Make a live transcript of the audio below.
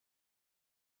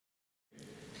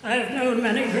I have known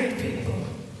many great people,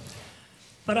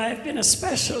 but I have been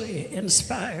especially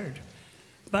inspired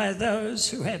by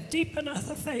those who have deep enough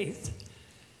of faith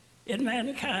in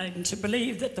mankind to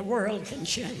believe that the world can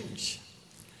change.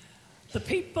 The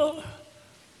people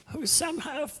who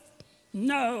somehow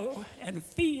know and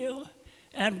feel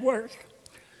and work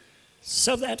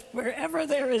so that wherever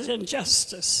there is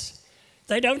injustice,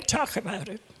 they don't talk about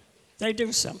it, they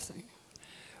do something.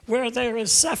 Where there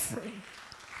is suffering,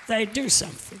 they do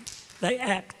something, they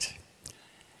act.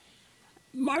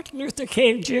 Martin Luther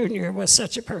King Jr. was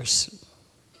such a person.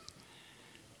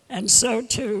 And so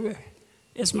too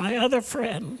is my other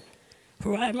friend,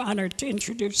 who I'm honored to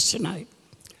introduce tonight,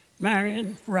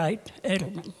 MARIAN WRIGHT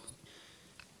EDELMAN.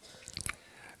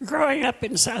 Growing up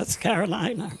in South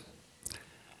Carolina,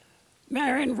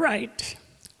 MARIAN WRIGHT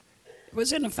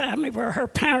was in a family where her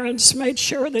parents made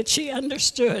sure that she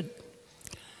understood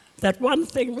that one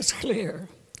thing was clear,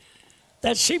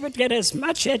 that she would get as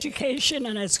much education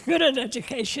and as good an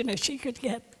education as she could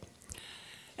get.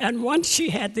 And once she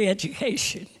had the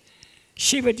education,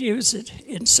 she would use it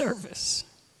in service.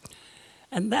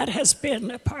 And that has been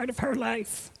a part of her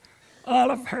life, all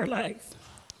of her life.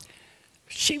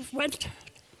 She went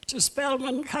to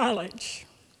Spelman College,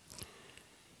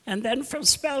 and then from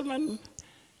Spelman,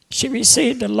 she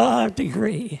received a law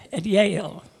degree at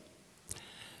Yale.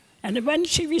 And when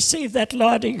she received that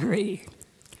law degree,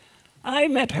 I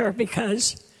met her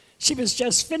because she was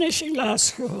just finishing law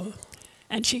school,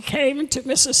 and she came to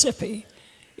Mississippi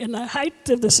in the height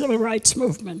of the civil rights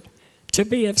movement to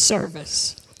be of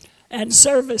service. And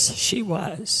service she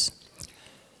was.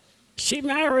 She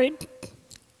married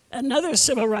another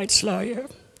civil rights lawyer,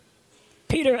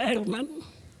 Peter Edelman,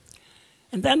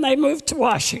 and then they moved to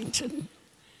Washington,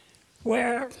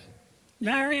 where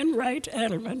MARIAN WRIGHT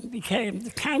EDELMAN became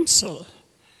the counsel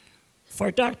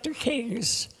for Dr.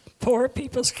 King's Poor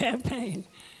People's Campaign.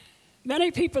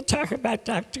 Many people talk about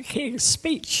Dr. King's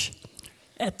speech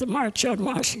at the March on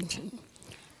Washington.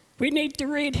 We need to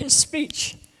read his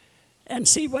speech and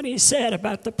see what he said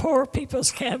about the Poor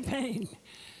People's Campaign,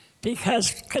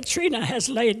 because Katrina has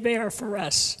laid bare for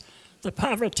us the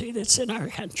poverty that's in our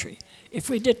country, if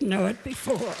we didn't know it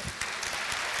before.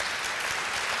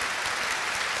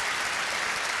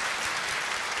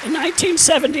 In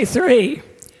 1973,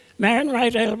 MARIAN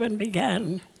WRIGHT EDELMAN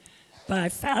began by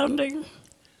founding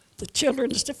the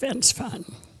Children's Defense Fund.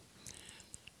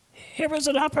 Here was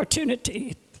an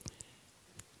opportunity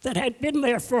that had been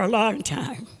there for a long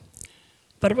time,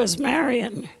 but it was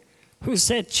MARIAN who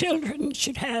said children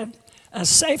should have a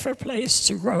safer place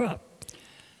to grow up,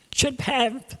 should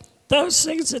have those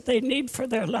things that they need for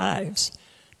their lives.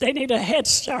 They need a head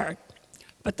start,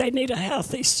 but they need a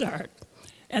healthy start.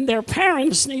 And their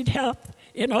parents need help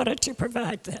in order to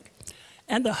provide that.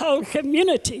 And the whole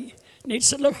community needs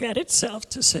to look at itself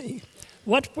to see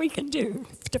what we can do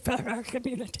for our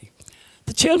community.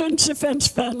 The Children's Defense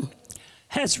Fund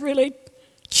has really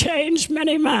changed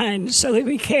many minds so that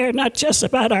we care not just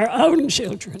about our own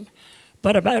children,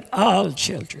 but about all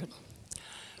children.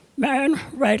 MARIAN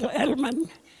WRIGHT EDELMAN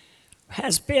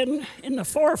has been in the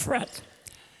forefront,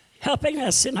 helping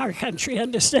us in our country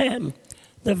understand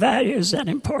the values and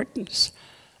importance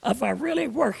of our really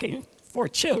working for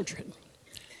children.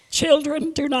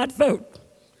 Children do not vote,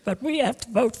 but we have to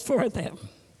vote for them.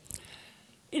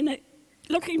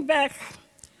 Looking back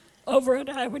over it,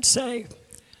 I would say,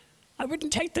 I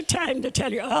wouldn't take the time to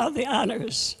tell you all the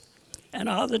honors and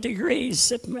all the degrees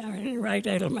that MARIAN WRIGHT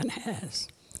EDELMAN has.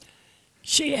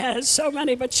 She has so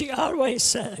many, but she always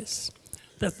says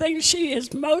the thing she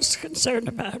is most concerned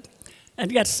about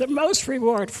and gets the most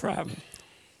reward from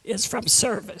is from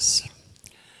service.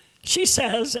 She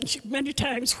says, and she many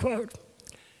times quote,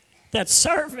 that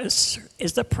service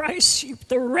is the price,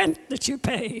 the rent that you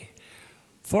pay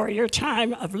for your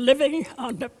time of living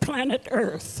on the planet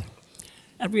Earth.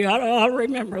 And we ought to all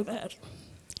remember that.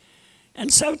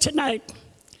 And so tonight,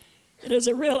 it is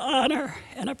a real honor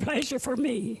and a pleasure for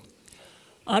me,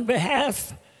 on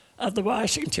behalf of the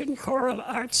Washington Choral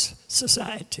Arts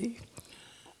Society,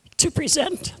 to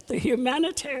present the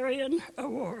Humanitarian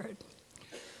Award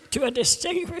to a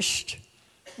distinguished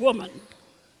woman,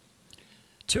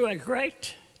 to a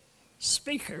great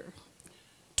speaker,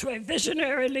 to a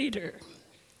visionary leader,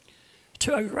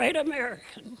 to a great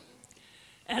American,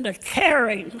 and a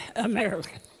caring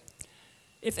American.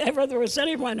 If ever there was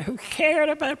anyone who cared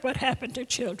about what happened to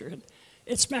children,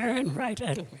 it's MARIAN WRIGHT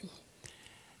EDELMAN.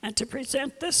 And to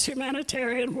present this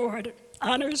humanitarian award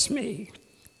honors me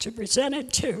to present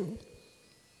it to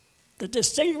the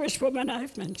distinguished woman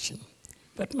I've mentioned,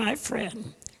 but my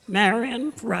friend,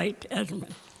 MARIAN WRIGHT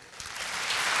EDELMAN.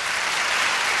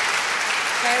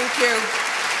 Thank you.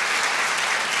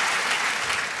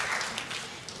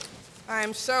 I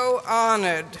am so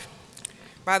honored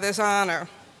by this honor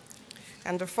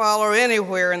and to follow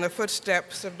anywhere in the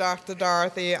footsteps of Dr.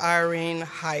 Dorothy Irene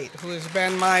Height, who has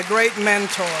been my great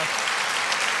mentor.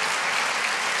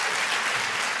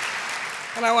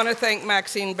 And I want to thank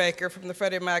Maxine Baker from the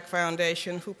Freddie Mac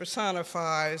Foundation, who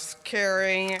personifies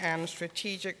caring and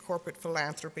strategic corporate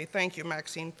philanthropy. Thank you,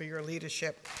 Maxine, for your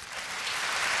leadership.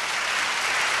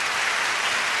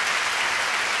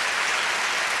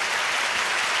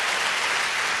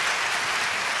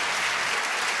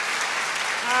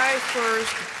 I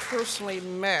first personally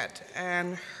met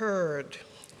and heard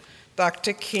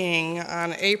Dr. King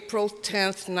on April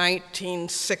 10th,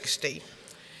 1960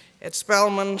 at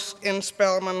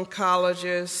Spelman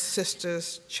College's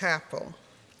Sisters Chapel.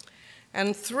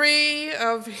 And 3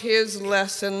 of his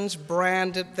lessons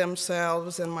branded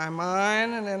themselves in my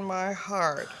mind and in my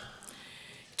heart.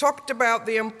 He talked about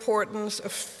the importance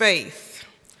of faith,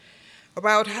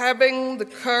 about having the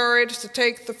courage to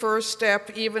take the first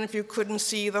step, even if you couldn't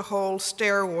see the whole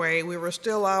stairway. We were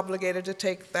still obligated to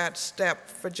take that step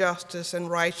for justice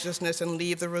and righteousness and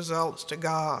leave the results to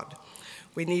God.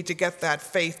 We need to get that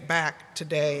faith back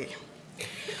today.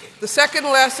 The second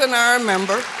lesson I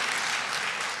remember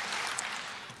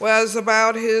was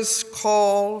about his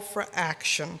call for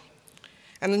action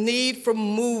and the need for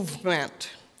movement.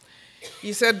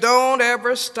 He said, don't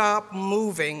ever stop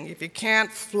moving. If you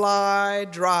can't fly,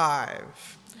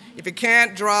 drive. If you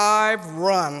can't drive,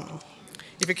 run.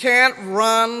 If you can't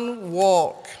run,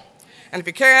 walk. And if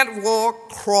you can't walk,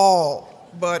 crawl.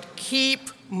 But keep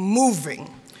moving.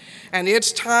 And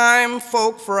it's time,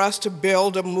 folk, for us to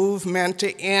build a movement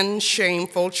to end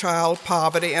shameful child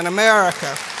poverty in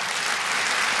America.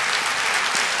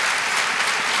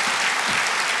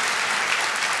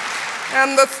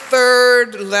 And the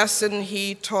third lesson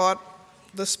he taught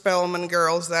the Spelman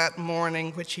girls that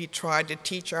morning, which he tried to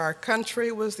teach our country,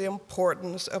 was the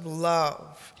importance of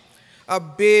love, a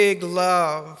big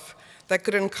love that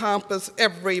could encompass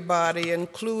everybody,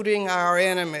 including our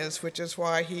enemies, which is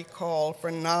why he called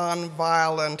for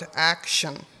nonviolent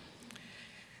action.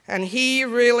 And he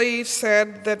really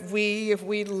said that if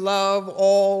we love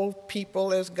all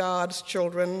people as God's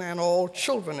children and all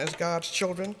children as God's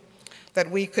children,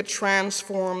 that we could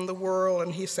transform the world,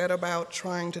 and he set about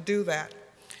trying to do that.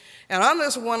 And on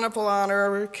this wonderful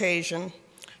honor occasion,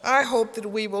 I hope that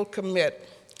we will commit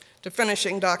to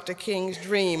finishing Dr. King's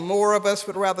dream. More of us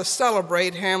would rather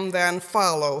celebrate him than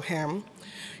follow him.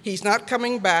 He's not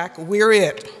coming back, we're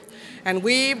it. And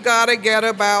we've got to get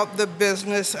about the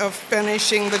business of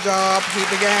finishing the job he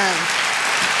began.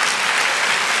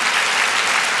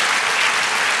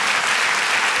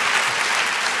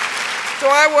 So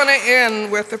I want to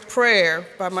end with a prayer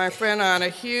by my friend Anna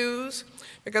Hughes,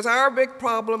 because our big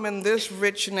problem in this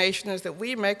rich nation is that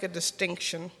we make a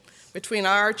distinction between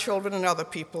our children and other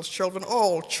people's children.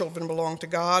 All children belong to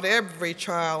God. Every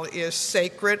child is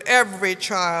sacred. Every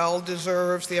child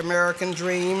deserves the American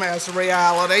dream as a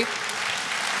reality.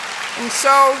 And so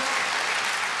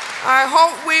I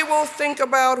hope we will think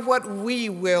about what we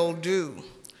will do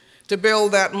to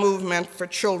build that movement for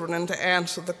children and to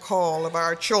answer the call of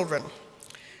our children.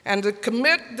 And to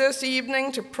commit this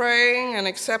evening to praying and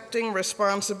accepting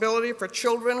responsibility for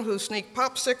children who sneak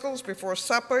popsicles before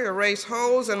supper, erase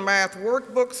holes in math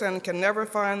workbooks, and can never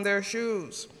find their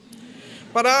shoes.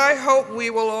 But I hope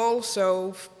we will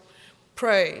also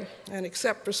pray and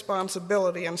accept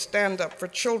responsibility and stand up for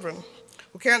children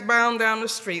who can't bound down the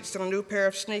streets in a new pair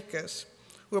of sneakers,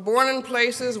 who are born in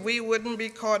places we wouldn't be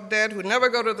caught dead, who never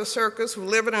go to the circus, who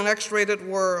live in an X-rated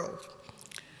world.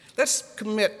 Let's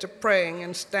commit to praying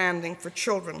and standing for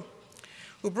children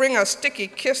who bring us sticky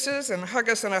kisses and hug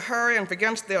us in a hurry and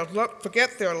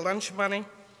forget their lunch money.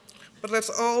 But let's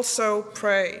also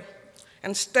pray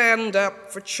and stand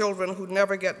up for children who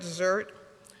never get dessert,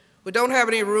 who don't have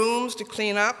any rooms to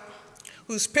clean up,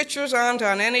 whose pictures aren't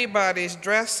on anybody's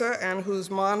dresser, and whose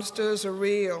monsters are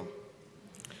real.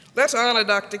 Let's honor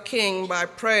Dr. King by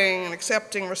praying and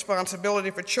accepting responsibility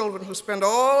for children who spend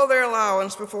all of their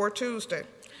allowance before Tuesday,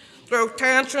 throw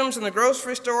tantrums in the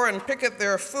grocery store and pick at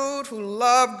their food, who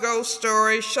love ghost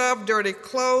stories, shove dirty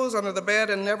clothes under the bed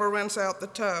and never rinse out the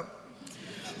tub,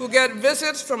 who get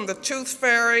visits from the tooth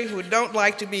fairy, who don't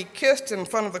like to be kissed in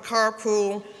front of the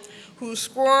carpool, who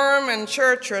squirm in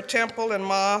church or temple and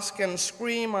mosque and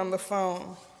scream on the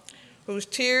phone, whose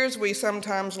tears we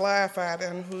sometimes laugh at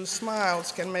and whose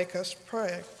smiles can make us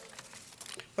pray.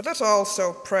 But let's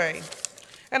also pray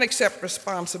and accept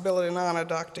responsibility and honor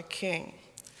Dr. King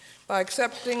by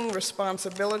accepting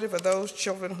responsibility for those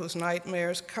children whose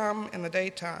nightmares come in the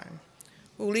daytime,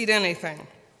 who'll eat anything,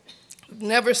 who've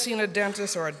never seen a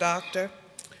dentist or a doctor,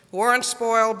 who aren't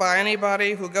spoiled by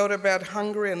anybody, who go to bed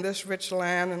hungry in this rich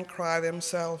land and cry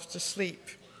themselves to sleep.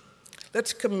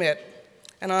 Let's commit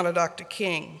and honor Dr.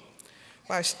 King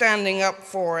by standing up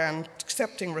for and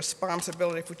accepting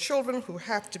responsibility for children who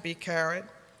have to be carried,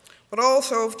 but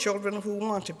also of children who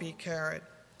want to be carried.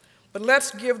 But let's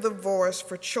give the voice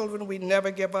for children we never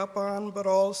give up on, but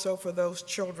also for those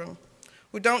children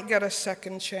who don't get a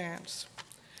second chance.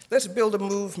 Let's build a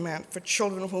movement for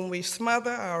children whom we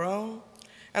smother our own,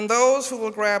 and those who will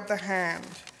grab the hand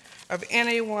of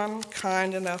anyone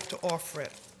kind enough to offer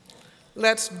it.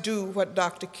 Let's do what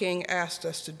Dr. King asked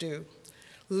us to do.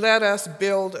 Let us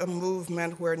build a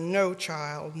movement where no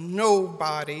child,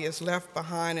 nobody is left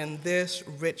behind in this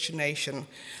rich nation.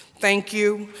 Thank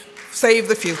you. Save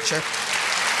the future.